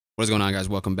What is going on, guys?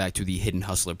 Welcome back to the Hidden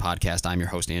Hustler podcast. I'm your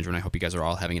host, Andrew, and I hope you guys are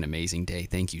all having an amazing day.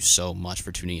 Thank you so much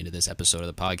for tuning into this episode of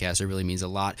the podcast. It really means a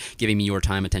lot, giving me your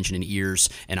time, attention, and ears,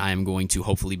 and I am going to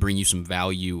hopefully bring you some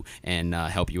value and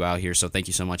help you out here. So thank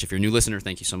you so much. If you're a new listener,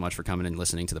 thank you so much for coming and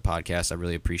listening to the podcast. I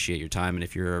really appreciate your time, and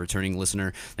if you're a returning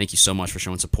listener, thank you so much for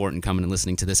showing support and coming and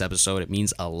listening to this episode. It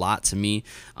means a lot to me.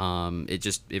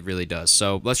 It really does.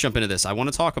 So let's jump into this. I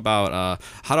want to talk about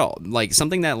how to,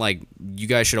 something that, you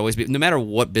guys should always be, no matter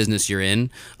what business you're in,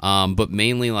 but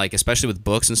mainly, especially with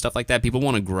books and stuff like that, people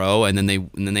want to grow, and then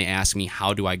they ask me,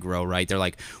 how do I grow, right? They're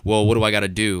like, well, what do I got to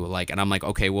do? And I'm like,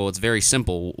 okay, well, it's very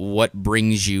simple. What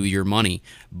brings you your money?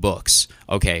 Books.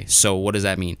 Okay, so what does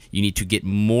that mean? You need to get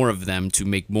more of them to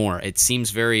make more. It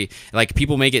seems very,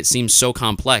 people make it seem so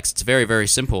complex. It's very, very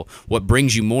simple. What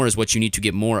brings you more is what you need to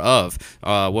get more of.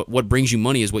 What brings you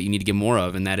money is what you need to get more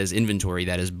of, and that is inventory,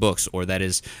 that is books, or that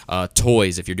is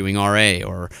toys if you're doing RA,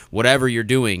 or whatever you're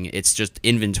doing. It's just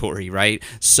inventory, right?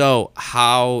 So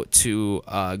how to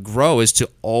grow is to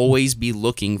always be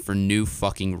looking for new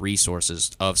fucking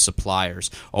resources of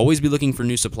suppliers. Always be looking for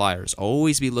new suppliers.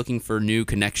 Always be looking for new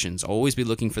connections. Always be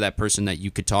looking for that person that you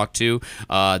could talk to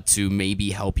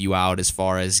maybe help you out as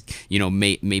far as,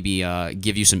 maybe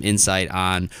give you some insight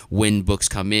on when books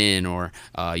come in, or,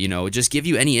 just give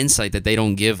you any insight that they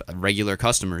don't give regular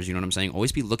customers. You know what I'm saying?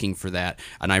 Always be looking for that.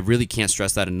 And I really can't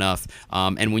stress that enough.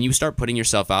 And when you start putting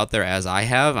yourself out there, as I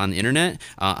have on the internet,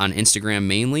 on Instagram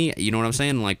mainly, you know what I'm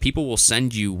saying? People will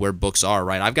send you where books are,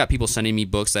 right? I've got people sending me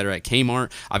books that are at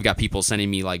Kmart. I've got people sending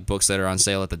me books that are on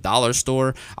sale at the dollar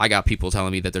store. I got people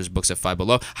telling me that there's books at Five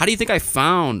Below. How do you think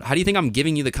I'm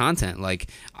giving you the content?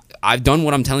 I've done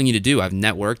what I'm telling you to do. I've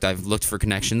networked. I've looked for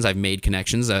connections. I've made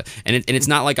connections. And it's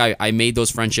not like I made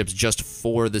those friendships just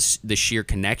for the sheer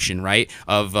connection, right?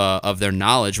 Of their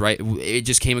knowledge, right? It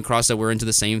just came across that we're into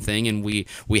the same thing, and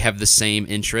we have the same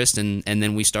interest, and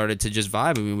then we started to just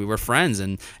vibe. I mean, we were friends,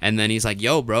 and then he's like,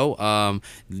 yo, bro, and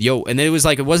then it was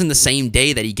it wasn't the same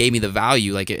day that he gave me the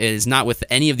value. It's not with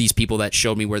any of these people that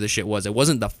showed me where the shit was. It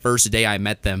wasn't the first day I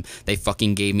met them they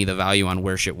fucking gave me the value on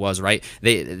where shit was, right?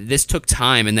 This took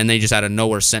time, and then they just out of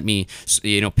nowhere sent me,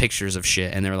 pictures of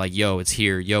shit, and they were like, yo, it's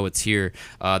here, it's here.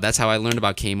 That's how I learned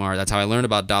about Kmart. That's how I learned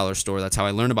about Dollar Store. That's how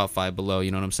I learned about Five Below.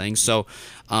 You know what I'm saying? So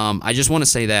I just want to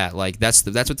say that that's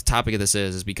what the topic of this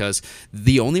is because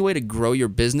the only way to grow your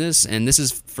business, and this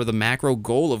is for the macro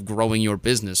goal of growing your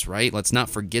business, right? Let's not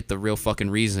forget the real fucking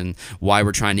reason why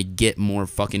we're trying to get more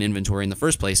fucking inventory in the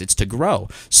first place. It's to grow.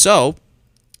 So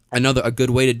a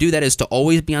good way to do that is to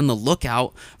always be on the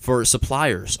lookout for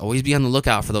suppliers. Always be on the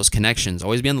lookout for those connections.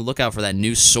 Always be on the lookout for that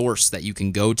new source that you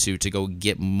can go to go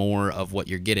get more of what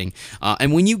you're getting.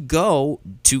 And when you go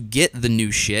to get the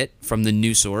new shit from the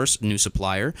new source, new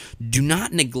supplier, do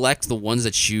not neglect the ones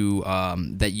that you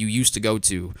used to go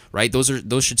to, right?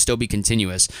 Those should still be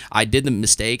continuous. I made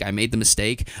the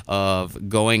mistake of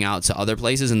going out to other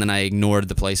places, and then I ignored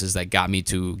the places that got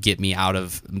me out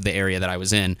of the area that I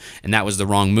was in, and that was the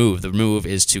wrong move. The move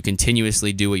is to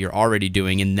continuously do what you're already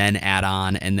doing, and then add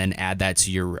on, and then add that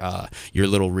to your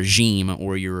little regime,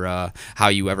 or your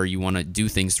however you want to do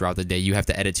things throughout the day. You have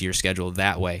to edit to your schedule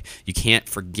that way. You can't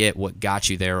forget what got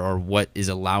you there, or what is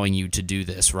allowing you to do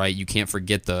this, right? You can't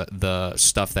forget the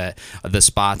stuff the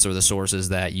spots or the sources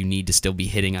that you need to still be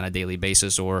hitting on a daily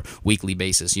basis or weekly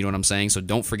basis. You know what I'm saying? So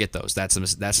don't forget those. That's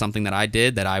something that I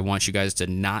did that I want you guys to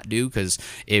not do, because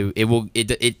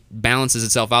it balances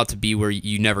itself out to be where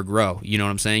you never grow. You know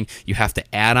what I'm saying? You have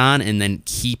to add on and then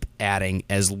keep adding,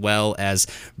 as well as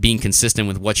being consistent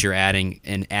with what you're adding,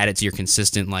 and add it to your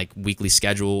consistent weekly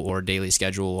schedule or daily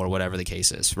schedule or whatever the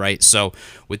case is, right? So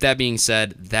with that being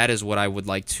said, that is what I would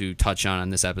like to touch on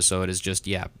this episode, is just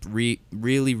really,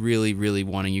 really, really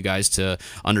wanting you guys to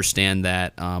understand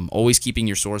that always keeping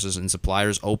your sources and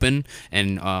suppliers open,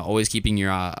 and always keeping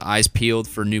your eyes peeled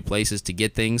for new places to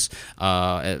get things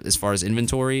as far as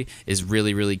inventory is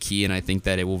really, really key. And I think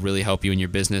that it will really help you in your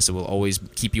business. It will always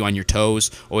keep you on your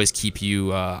toes, always keep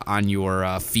you on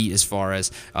your feet as far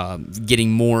as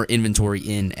getting more inventory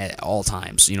in at all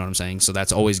times. You know what I'm saying? So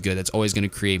that's always good. That's always going to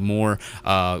create more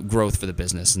growth for the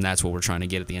business, and that's what we're trying to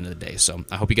get at the end of the day. So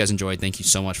I hope you guys enjoyed. Thank you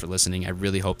so much for listening. I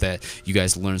really hope that you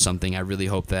guys learned something. I really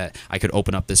hope that I could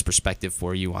open up this perspective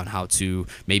for you on how to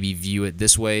maybe view it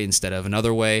this way instead of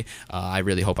another way. I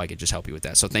really hope I could just help you with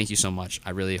that. So thank you so much. I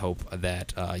really hope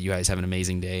that you guys have an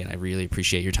amazing day, and I really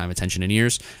appreciate your time, attention, and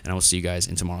ears, and I will see you guys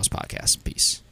in tomorrow's podcast. Peace.